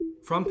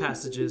From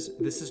Passages,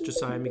 this is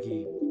Josiah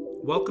McGee.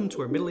 Welcome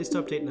to our Middle East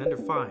Update in Under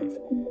 5,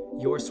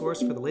 your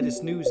source for the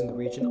latest news in the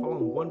region all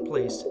in one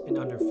place in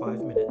under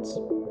 5 minutes.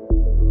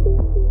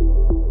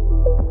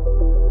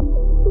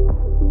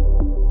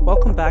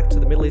 Welcome back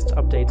to the Middle East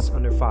Updates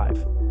Under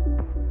 5.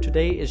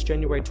 Today is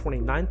January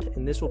 29th,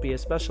 and this will be a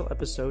special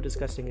episode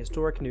discussing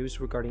historic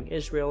news regarding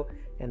Israel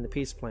and the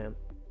peace plan.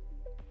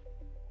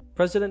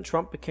 President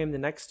Trump became the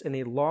next in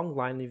a long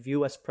line of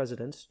U.S.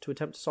 presidents to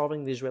attempt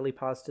solving the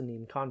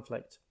Israeli-Palestinian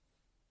conflict.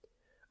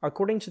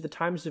 According to the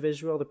Times of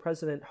Israel, the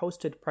president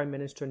hosted Prime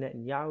Minister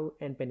Netanyahu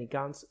and Benny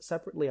Gantz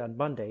separately on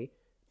Monday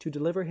to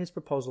deliver his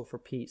proposal for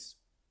peace.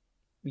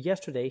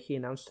 Yesterday, he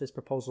announced his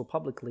proposal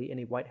publicly in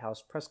a White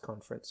House press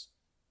conference.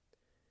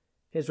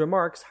 His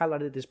remarks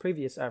highlighted his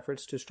previous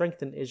efforts to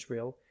strengthen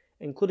Israel,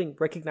 including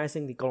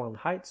recognizing the Golan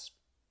Heights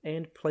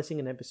and placing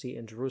an embassy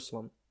in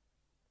Jerusalem.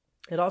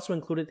 It also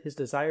included his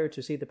desire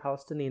to see the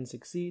Palestinians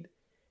succeed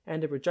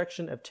and a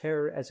rejection of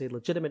terror as a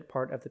legitimate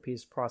part of the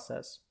peace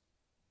process.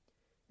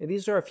 And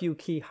these are a few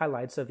key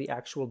highlights of the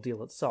actual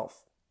deal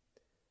itself.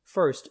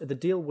 First, the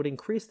deal would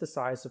increase the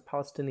size of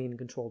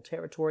Palestinian-controlled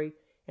territory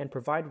and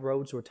provide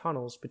roads or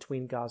tunnels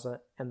between Gaza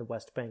and the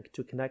West Bank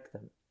to connect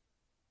them.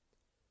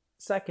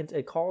 Second,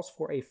 it calls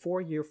for a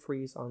 4-year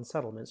freeze on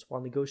settlements while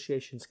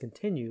negotiations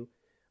continue,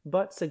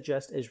 but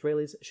suggests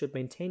Israelis should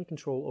maintain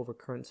control over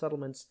current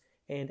settlements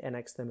and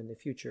annex them in the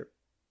future.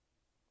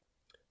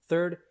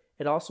 Third,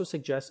 it also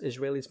suggests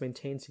Israelis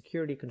maintain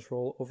security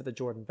control over the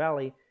Jordan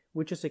Valley,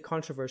 which is a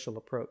controversial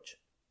approach.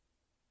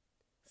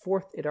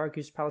 Fourth, it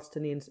argues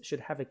Palestinians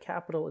should have a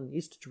capital in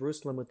East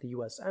Jerusalem with the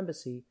U.S.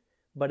 Embassy,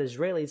 but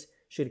Israelis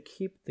should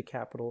keep the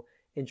capital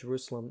in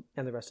Jerusalem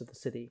and the rest of the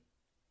city.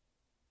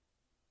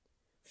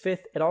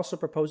 Fifth, it also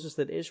proposes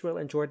that Israel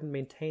and Jordan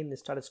maintain the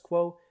status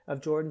quo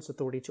of Jordan's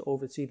authority to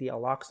oversee the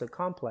Al-Aqsa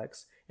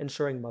complex,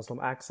 ensuring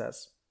Muslim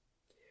access.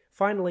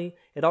 Finally,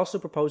 it also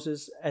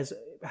proposes, as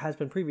has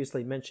been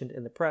previously mentioned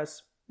in the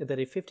press, that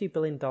a $50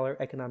 billion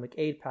economic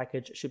aid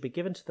package should be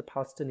given to the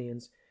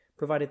Palestinians,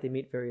 provided they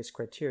meet various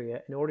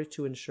criteria, in order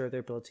to ensure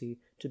their ability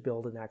to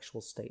build an actual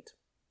state.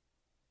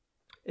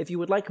 If you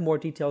would like more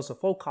details, a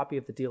full copy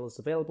of the deal is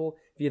available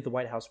via the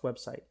White House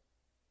website.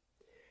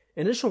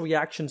 Initial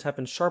reactions have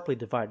been sharply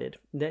divided.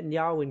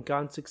 Netanyahu and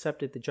Gantz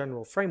accepted the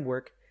general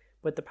framework,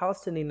 but the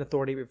Palestinian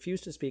Authority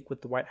refused to speak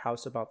with the White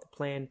House about the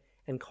plan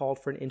and called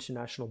for an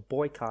international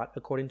boycott,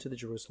 according to the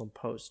Jerusalem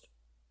Post.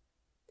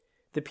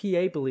 The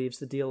PA believes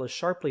the deal is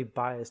sharply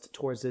biased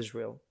towards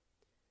Israel.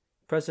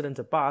 President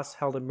Abbas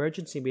held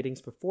emergency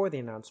meetings before the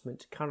announcement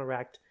to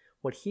counteract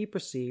what he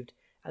perceived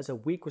as a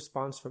weak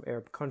response from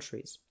Arab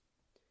countries.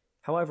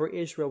 However,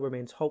 Israel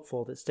remains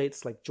hopeful that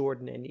states like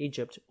Jordan and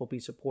Egypt will be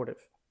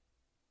supportive.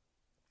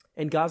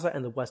 In Gaza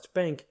and the West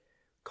Bank,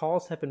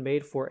 calls have been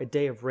made for a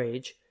day of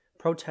rage.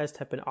 Protests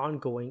have been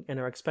ongoing and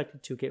are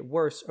expected to get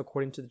worse,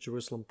 according to the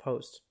Jerusalem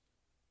Post.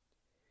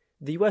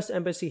 The U.S.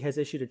 Embassy has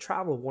issued a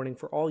travel warning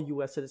for all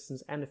U.S.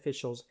 citizens and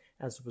officials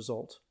as a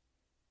result.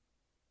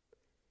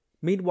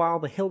 Meanwhile,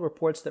 The Hill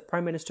reports that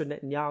Prime Minister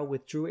Netanyahu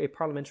withdrew a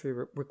parliamentary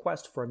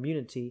request for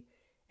immunity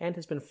and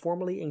has been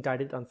formally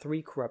indicted on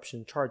 3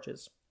 corruption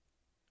charges.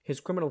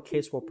 His criminal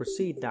case will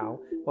proceed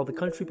now while the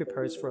country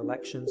prepares for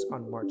elections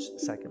on March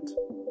 2nd.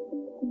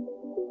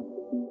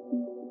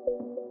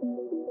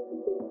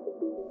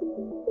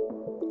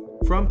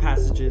 From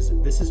Passages,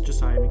 this is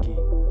Josiah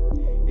McGee.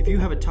 If you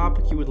have a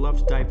topic you would love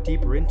to dive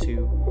deeper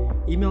into,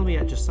 email me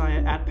at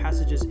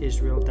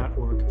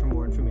josiah@passagesisrael.org for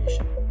more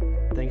information.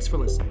 Thanks for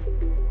listening.